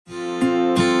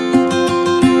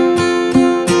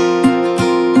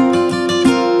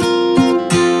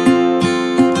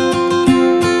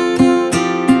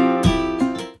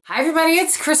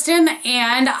it's Kristen,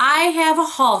 and I have a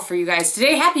haul for you guys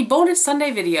today. Happy bonus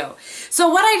Sunday video. So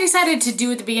what I decided to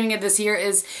do at the beginning of this year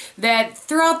is that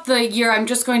throughout the year I'm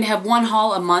just going to have one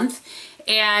haul a month,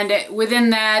 and within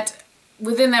that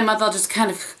month I'll just kind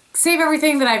of save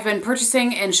everything that I've been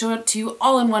purchasing and show it to you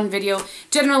all in one video.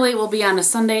 Generally it will be on a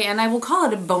Sunday, and I will call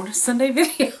it a bonus Sunday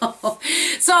video.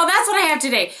 So that's what I have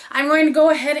today. I'm going to go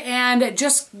ahead and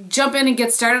just jump in and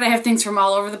get started. I have things from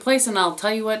all over the place, and I'll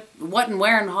tell you what and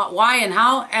where and why and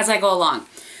how as I go along.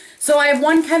 So I have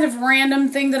one kind of random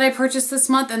thing that I purchased this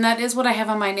month, and that is what I have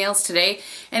on my nails today,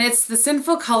 and it's the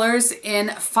Sinful colors in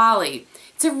Folly.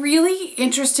 It's a really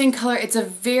interesting color. It's a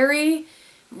very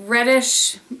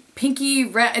reddish, pinky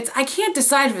red. I can't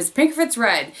decide if it's pink or if it's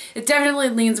red. It definitely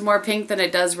leans more pink than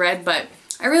it does red, but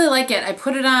I really like it. I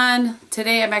put it on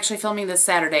today. I'm actually filming this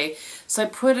Saturday, so I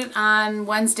put it on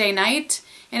Wednesday night,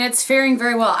 and it's faring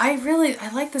very well. I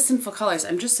like the Sinful colors.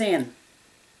 I'm just saying.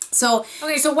 So,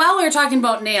 okay, so while we were talking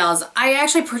about nails, I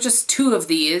actually purchased two of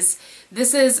these.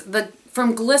 This is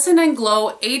from Glisten and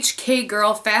Glow HK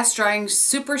Girl Fast Drying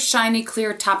Super Shiny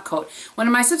Clear Top Coat. One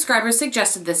of my subscribers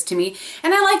suggested this to me,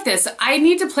 and I like this. I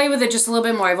need to play with it just a little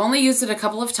bit more. I've only used it a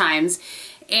couple of times,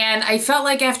 and I felt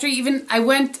like after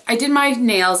I did my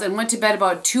nails and went to bed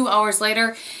about 2 hours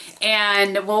later,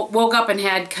 and woke up and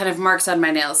had kind of marks on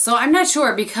my nails. So I'm not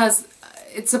sure, because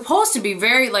it's supposed to be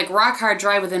very like rock hard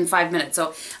dry within 5 minutes.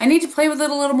 So I need to play with it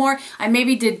a little more. I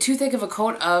maybe did too thick of a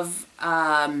coat of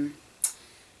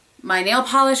my nail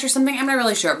polish or something. I'm not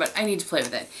really sure, but I need to play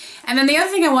with it. And then the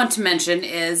other thing I want to mention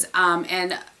is,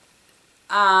 I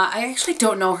actually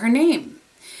don't know her name.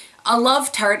 A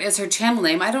Love Tart is her channel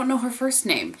name. I don't know her first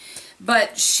name.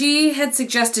 But she had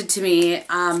suggested to me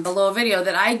below a video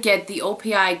that I get the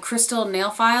OPI crystal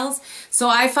nail files. So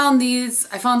I found these,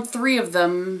 I found 3 of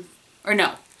them, or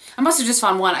no, I must have just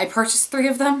found one. I purchased 3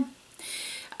 of them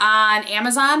on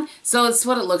Amazon, so it's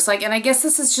what it looks like, and I guess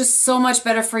this is just so much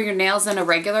better for your nails than a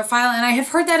regular file, and I have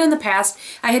heard that in the past.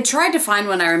 I had tried to find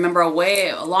one, I remember,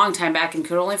 a long time back, and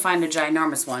could only find a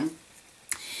ginormous one.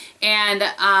 And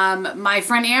my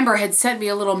friend Amber had sent me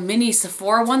a little mini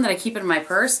Sephora one that I keep in my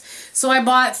purse, so I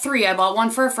bought 3. I bought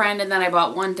one for a friend, and then I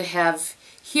bought one to have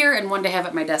here and one to have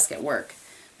at my desk at work.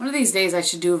 One of these days I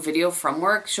should do a video from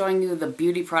work showing you the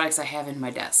beauty products I have in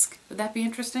my desk. Would that be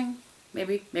interesting?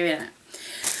 Maybe, maybe not.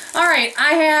 Alright,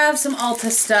 I have some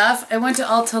Ulta stuff. I went to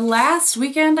Ulta last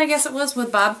weekend, I guess it was, with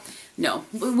Bob. No,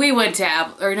 we went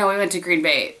to Green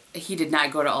Bay. He did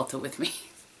not go to Ulta with me.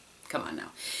 Come on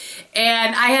now.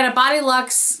 And I had a Body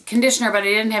Luxe conditioner, but I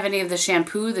didn't have any of the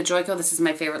shampoo, the Joico. This is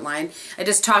my favorite line. I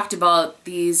just talked about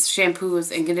these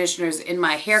shampoos and conditioners in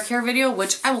my hair care video,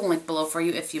 which I will link below for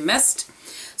you if you missed.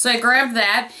 So I grabbed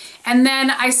that, and then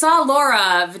I saw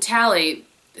Laura Vitale,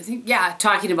 I think, yeah,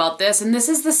 talking about this, and this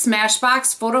is the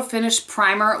Smashbox Photo Finish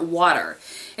Primer Water.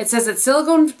 It says it's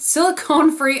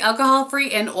silicone-free,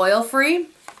 alcohol-free, and oil-free.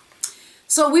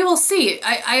 So we will see.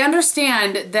 I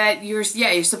understand that you're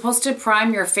supposed to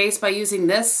prime your face by using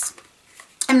this.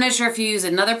 I'm not sure if you use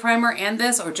another primer and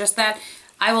this, or just that.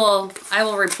 I will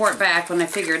report back when I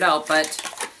figure it out, but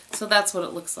so that's what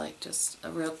it looks like, just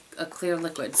a clear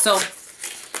liquid. So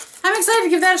I'm excited to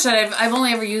give that a shot. I've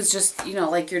only ever used just, you know,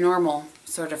 like your normal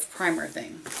sort of primer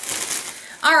thing.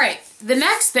 Alright, the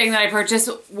next thing that I purchased,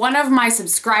 one of my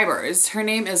subscribers, her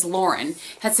name is Lauren,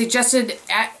 had suggested,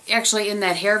 actually in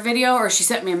that hair video, or she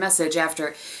sent me a message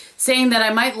after, saying that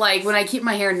I might like, when I keep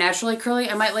my hair naturally curly,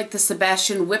 I might like the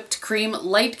Sebastian Whipped Cream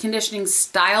Light Conditioning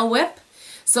Style Whip.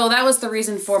 So that was the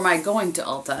reason for my going to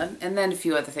Ulta, and then a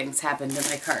few other things happened in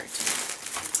my cart.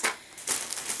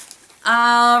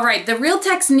 Alright, the Real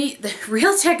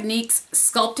Techniques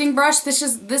Sculpting Brush. This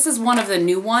is one of the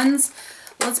new ones.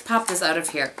 Let's pop this out of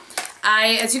here.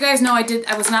 As you guys know,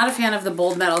 I was not a fan of the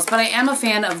Bold Metals, but I am a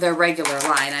fan of their regular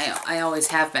line. I always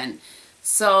have been.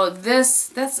 So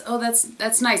that's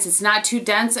nice. It's not too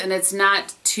dense, and it's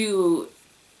not too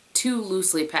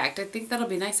loosely packed. I think that'll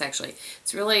be nice, actually.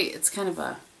 It's kind of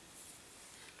a,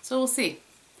 so we'll see.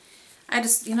 I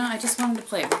just wanted to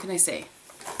play. What can I say?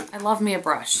 I love me a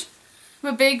brush.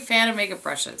 I'm a big fan of makeup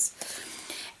brushes.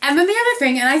 And then the other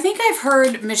thing, and I think I've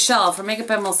heard Michelle from Makeup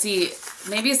MLC,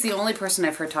 maybe it's the only person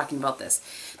I've heard talking about this.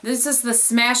 This is the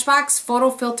Smashbox Photo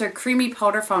Filter Creamy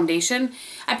Powder Foundation.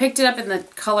 I picked it up in the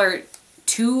color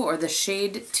 2, or the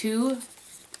shade 2.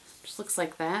 Just looks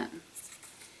like that.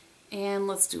 And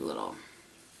let's do a little.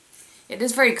 It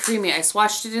is very creamy. I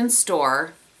swatched it in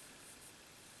store.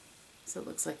 So it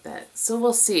looks like that. So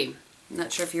we'll see. I'm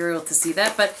not sure if you were able to see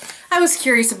that, but I was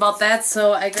curious about that,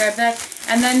 so I grabbed that.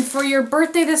 And then for your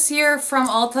birthday this year from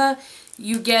Ulta,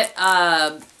 you get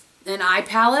an eye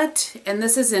palette, and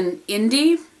this is in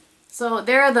Indie. So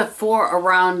there are the 4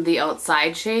 around the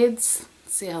outside shades.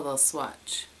 Let's see how they'll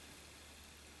swatch.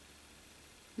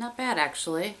 Not bad,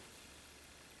 actually.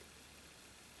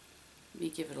 Let me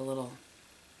give it a little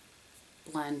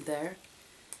blend there.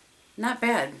 Not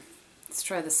bad. Let's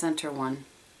try the center one.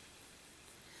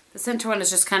 The center one is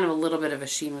just kind of a little bit of a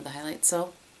sheen with the highlight,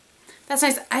 so that's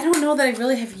nice. I don't know that I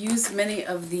really have used many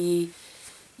of the,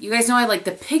 you guys know I like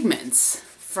the pigments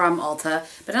from Ulta,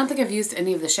 but I don't think I've used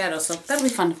any of the shadows, so that'll be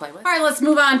fun to play with. All right, let's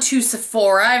move on to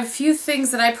Sephora. I have a few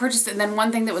things that I purchased, and then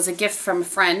one thing that was a gift from a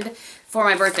friend for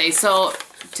my birthday. So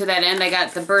to that end, I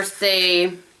got the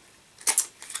birthday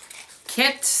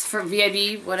kit for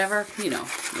VIB, whatever, you know.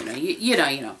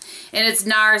 And it's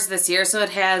NARS this year, so it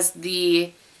has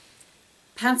the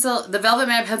pencil, the Velvet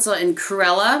Matte Pencil in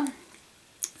Cruella,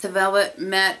 the Velvet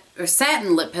Matte, or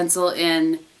Satin Lip Pencil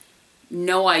in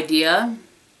No Idea,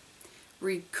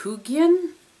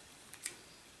 Rikugian,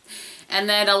 and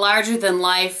then a larger than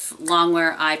life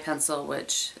longwear eye pencil,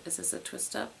 which, is this a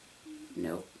twist up?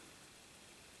 Nope.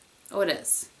 Oh, it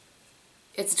is.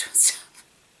 It's a twist up.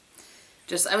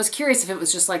 Just, I was curious if it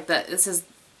was just like that. This is,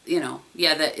 you know,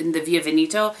 yeah, in the Via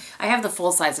Veneto. I have the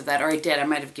full size of that, or I did. I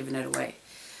might have given it away.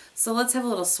 So let's have a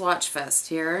little swatch fest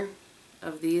here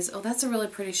of these. Oh, that's a really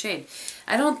pretty shade.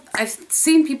 I've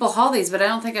seen people haul these, but I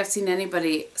don't think I've seen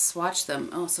anybody swatch them.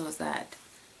 Oh, so is that.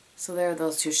 So there are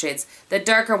those 2 shades. The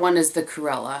darker one is the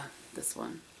Cruella, this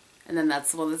one. And then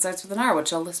that's the one that starts with an R,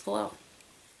 which I'll list below.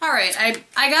 All right,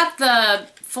 I got the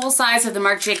full size of the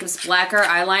Marc Jacobs Blacker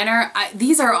eyeliner.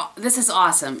 This is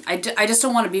awesome. I just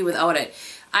don't want to be without it.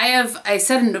 I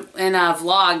said in a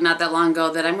vlog not that long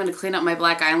ago that I'm going to clean up my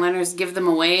black eyeliners, give them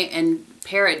away, and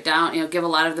pare it down, you know, give a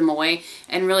lot of them away,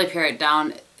 and really pare it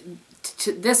down.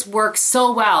 This works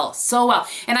so well, so well.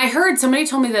 And I heard somebody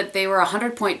told me that they were a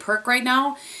 100-point perk right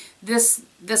now, this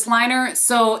liner.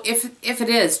 So if it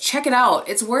is, check it out.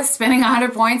 It's worth spending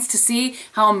 100 points to see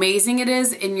how amazing it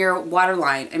is in your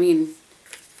waterline. I mean,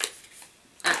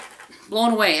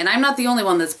 blown away. And I'm not the only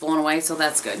one that's blown away, so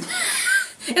that's good.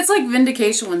 It's like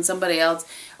vindication when somebody else,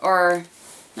 or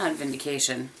not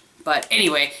vindication, but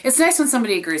anyway, it's nice when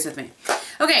somebody agrees with me.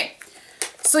 Okay,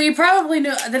 so you probably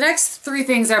knew, the next 3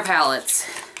 things are palettes.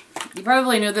 You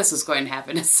probably knew this was going to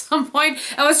happen at some point.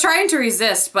 I was trying to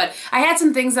resist, but I had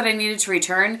some things that I needed to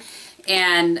return,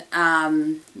 and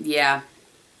yeah.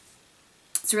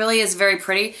 It really is very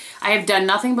pretty. I have done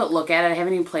nothing but look at it. I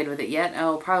haven't even played with it yet.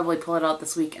 I'll probably pull it out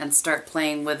this week and start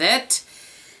playing with it.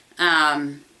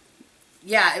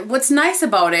 Yeah, what's nice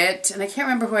about it, and I can't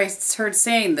remember who I heard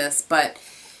saying this, but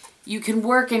you can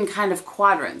work in kind of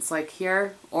quadrants, like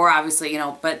here, or obviously, you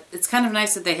know, but it's kind of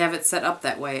nice that they have it set up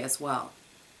that way as well.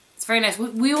 It's very nice.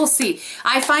 We will see.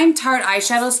 I find Tarte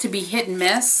eyeshadows to be hit and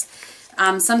miss.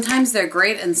 Sometimes they're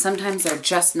great, and sometimes they're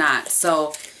just not.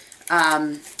 So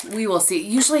we will see.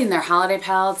 Usually in their holiday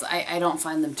palettes, I don't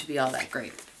find them to be all that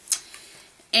great.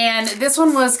 And this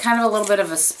one was kind of a little bit of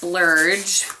a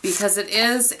splurge because it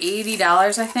is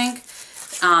 $80, I think.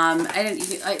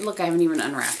 Look, I haven't even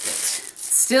unwrapped it.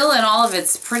 Still in all of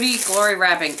its pretty glory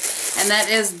wrapping. And that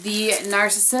is the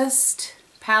Narcissist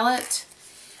palette.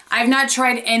 I've not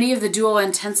tried any of the Duo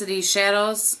Intensity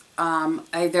shadows.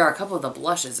 There are a couple of the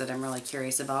blushes that I'm really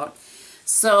curious about.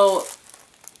 So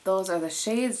those are the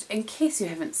shades, in case you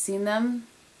haven't seen them.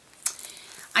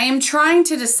 I am trying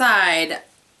to decide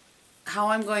how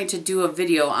I'm going to do a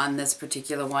video on this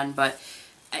particular one, but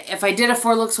if I did a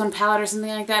 4 Looks 1 palette or something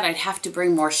like that, I'd have to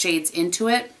bring more shades into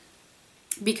it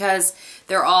because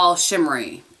they're all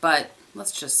shimmery, but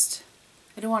let's just,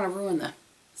 I don't want to ruin them.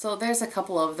 So there's a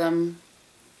couple of them.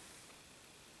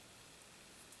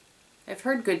 I've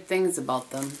heard good things about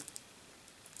them,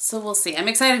 so we'll see. I'm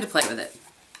excited to play with it.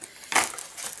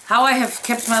 How I have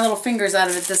kept my little fingers out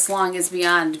of it this long is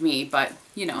beyond me, but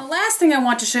you know. The last thing I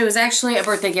want to show you is actually a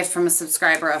birthday gift from a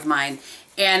subscriber of mine.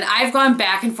 And I've gone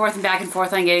back and forth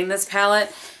on getting this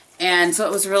palette. And so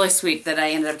it was really sweet that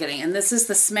I ended up getting. And this is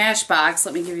the Smashbox,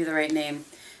 let me give you the right name,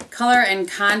 Color and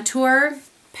Contour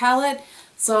palette.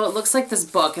 So it looks like this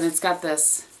book, and it's got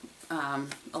this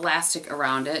elastic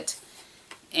around it.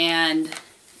 And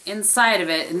inside of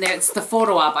it, and it's the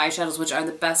Photo Op eyeshadows, which are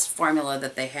the best formula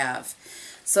that they have.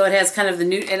 So it has kind of the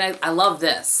new, and I love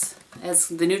this. It has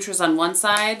the neutrals on one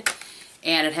side,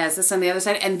 and it has this on the other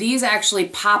side, and these actually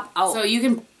pop out. So you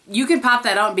can pop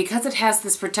that out, and because it has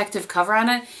this protective cover on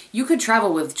it, you could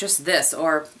travel with just this,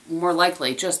 or more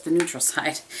likely, just the neutral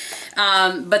side.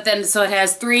 But then, so it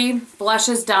has 3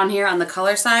 blushes down here on the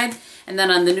color side, and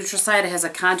then on the neutral side, it has a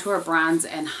contour, bronze,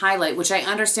 and highlight, which I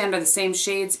understand are the same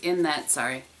shades in that,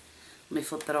 sorry. Let me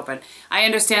flip that open. I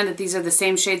understand that these are the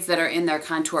same shades that are in their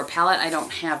contour palette. I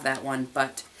don't have that one,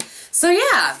 but So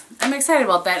yeah, I'm excited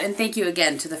about that, and thank you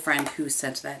again to the friend who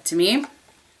sent that to me.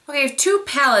 Okay, I have 2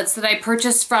 palettes that I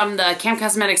purchased from the Camp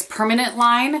Cosmetics permanent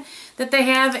line that they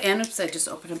have, and oops, I just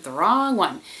opened up the wrong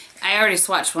one. I already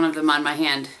swatched one of them on my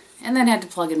hand and then had to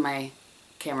plug in my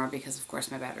camera because of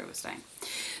course my battery was dying.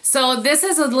 So this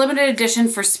is a limited edition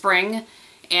for spring,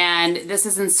 and this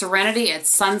is in Serenity at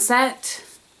Sunset.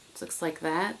 It looks like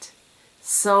that.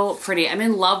 So pretty. I'm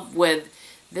in love with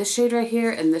this shade right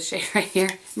here and this shade right here.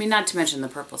 I mean, not to mention the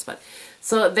purples, but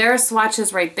so there are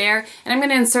swatches right there. And I'm going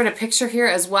to insert a picture here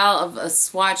as well of a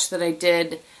swatch that I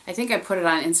did. I think I put it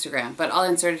on Instagram, but I'll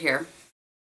insert it here.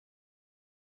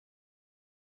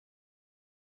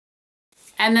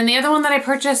 And then the other one that I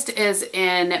purchased is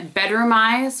in Bedroom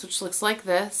Eyes, which looks like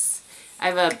this. I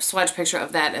have a swatch picture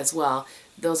of that as well.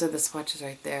 Those are the swatches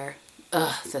right there.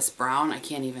 Ugh, this brown, I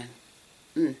can't even.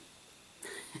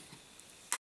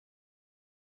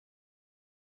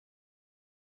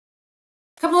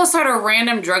 Couple of sort of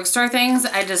random drugstore things.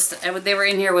 They were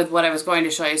in here with what I was going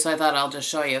to show you, so I thought I'll just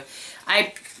show you.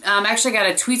 I actually got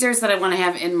a tweezers that I want to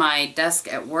have in my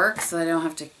desk at work so I don't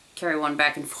have to carry one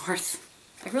back and forth.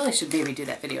 I really should maybe do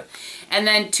that video. And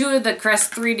then 2 of the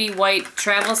Crest 3D white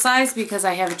travel size because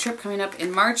I have a trip coming up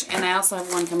in March, and I also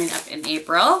have one coming up in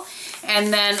April.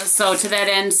 And then, so to that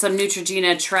end, some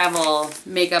Neutrogena travel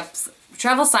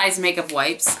size makeup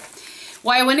wipes.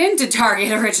 Why I went into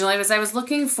Target originally was I was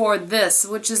looking for this,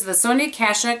 which is the Sonia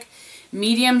Kashuk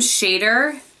Medium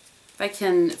Shader. If I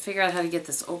can figure out how to get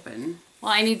this open.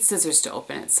 Well, I need scissors to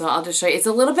open it, so I'll just show you. It's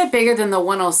a little bit bigger than the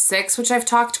 106, which I've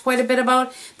talked quite a bit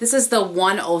about. This is the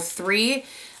 103.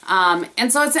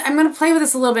 And so I'm going to play with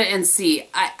this a little bit and see.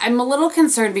 I'm a little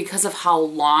concerned because of how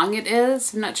long it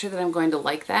is. I'm not sure that I'm going to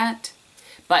like that,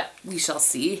 but we shall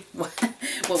see what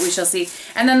we shall see.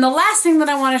 And then the last thing that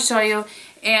I want to show you,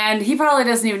 and he probably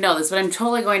doesn't even know this, but I'm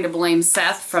totally going to blame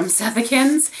Seth from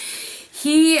Sethicans.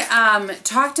 He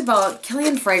talked about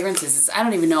Kilian fragrances, I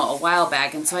don't even know, a while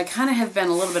back, and so I kind of have been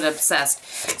a little bit obsessed.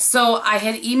 So I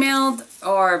had emailed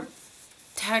or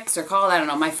text or called, I don't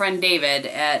know, my friend David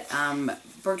at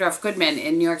Bergdorf Goodman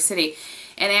in New York City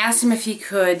and asked him if he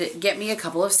could get me a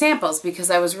couple of samples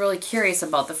because I was really curious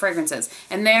about the fragrances.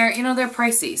 And they're, you know, they're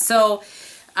pricey. So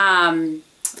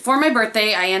for my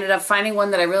birthday, I ended up finding one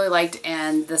that I really liked,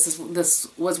 and this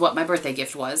was what my birthday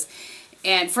gift was.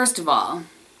 And first of all,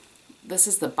 this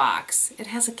is the box. It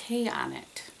has a K on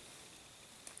it.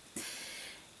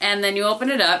 And then you open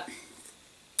it up,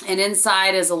 and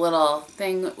inside is a little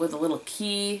thing with a little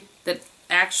key that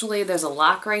actually, there's a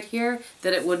lock right here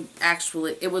that it would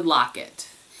lock it.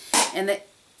 And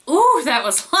ooh, that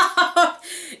was loud.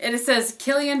 And it says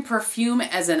Kilian Perfume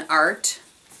as an Art.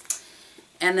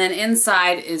 And then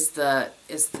inside is the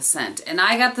scent. And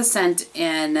I got the scent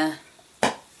in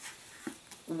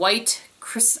white.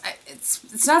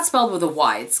 It's not spelled with a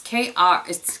Y. It's K-R.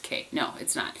 It's K. No,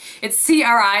 it's not. It's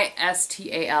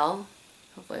C-R-I-S-T-A-L.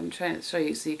 Hopefully I'm trying to show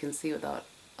you so you can see without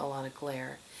a lot of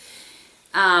glare.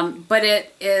 But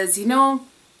it is, you know,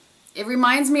 it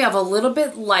reminds me of a little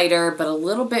bit lighter, but a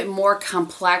little bit more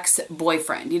complex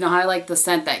Boyfriend. You know how I like the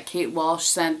scent, that Kate Walsh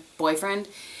scent, Boyfriend?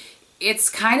 It's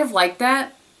kind of like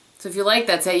that. So if you like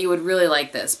that scent, you would really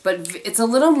like this. But it's a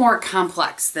little more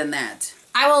complex than that.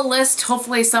 I will list,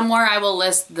 hopefully somewhere, I will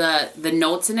list the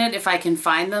notes in it if I can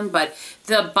find them. But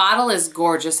the bottle is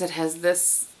gorgeous. It has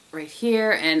this right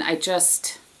here. And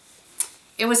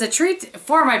it was a treat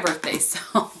for my birthday. So,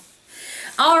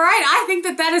 all right. I think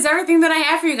that is everything that I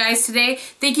have for you guys today.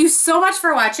 Thank you so much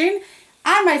for watching.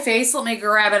 On my face, let me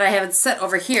grab it. I have it set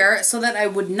over here so that I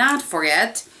would not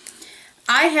forget.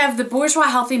 I have the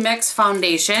Bourjois Healthy Mix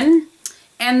Foundation.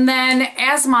 And then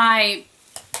as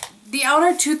the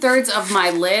outer 2/3 of my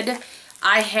lid,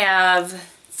 I have,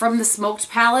 from the smoked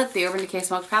palette, the Urban Decay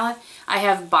smoked palette, I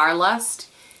have Barlust.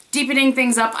 Deepening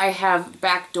things up, I have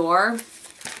Backdoor.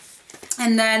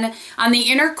 And then on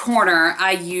the inner corner,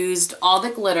 I used All the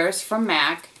Glitters from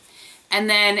MAC. And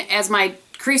then as my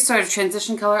crease sort of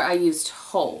transition color, I used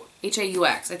Haux,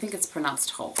 H-A-U-X. I think it's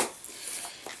pronounced Haux.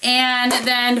 And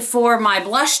then for my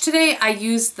blush today, I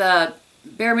used the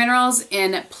BareMinerals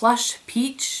in Plush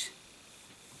Peach.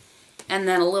 And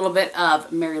then a little bit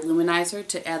of Mary Loumanizer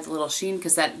to add the little sheen,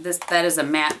 because that is a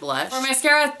matte blush. For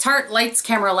mascara, Tarte Lights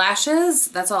Camera Lashes.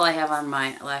 That's all I have on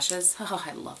my lashes. Oh,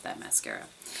 I love that mascara.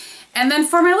 And then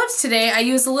for my lips today, I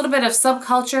used a little bit of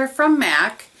Subculture from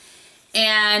MAC.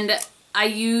 And I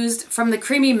used, from the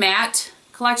Creamy Matte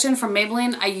collection from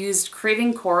Maybelline, I used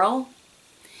Craving Coral.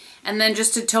 And then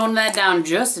just to tone that down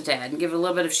just a tad and give it a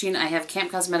little bit of sheen, I have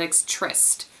Camp Cosmetics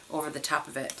Tryst over the top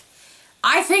of it.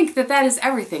 I think that that is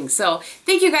everything. So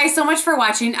thank you guys so much for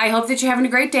watching. I hope that you're having a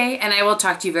great day, and I will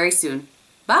talk to you very soon.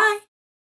 Bye.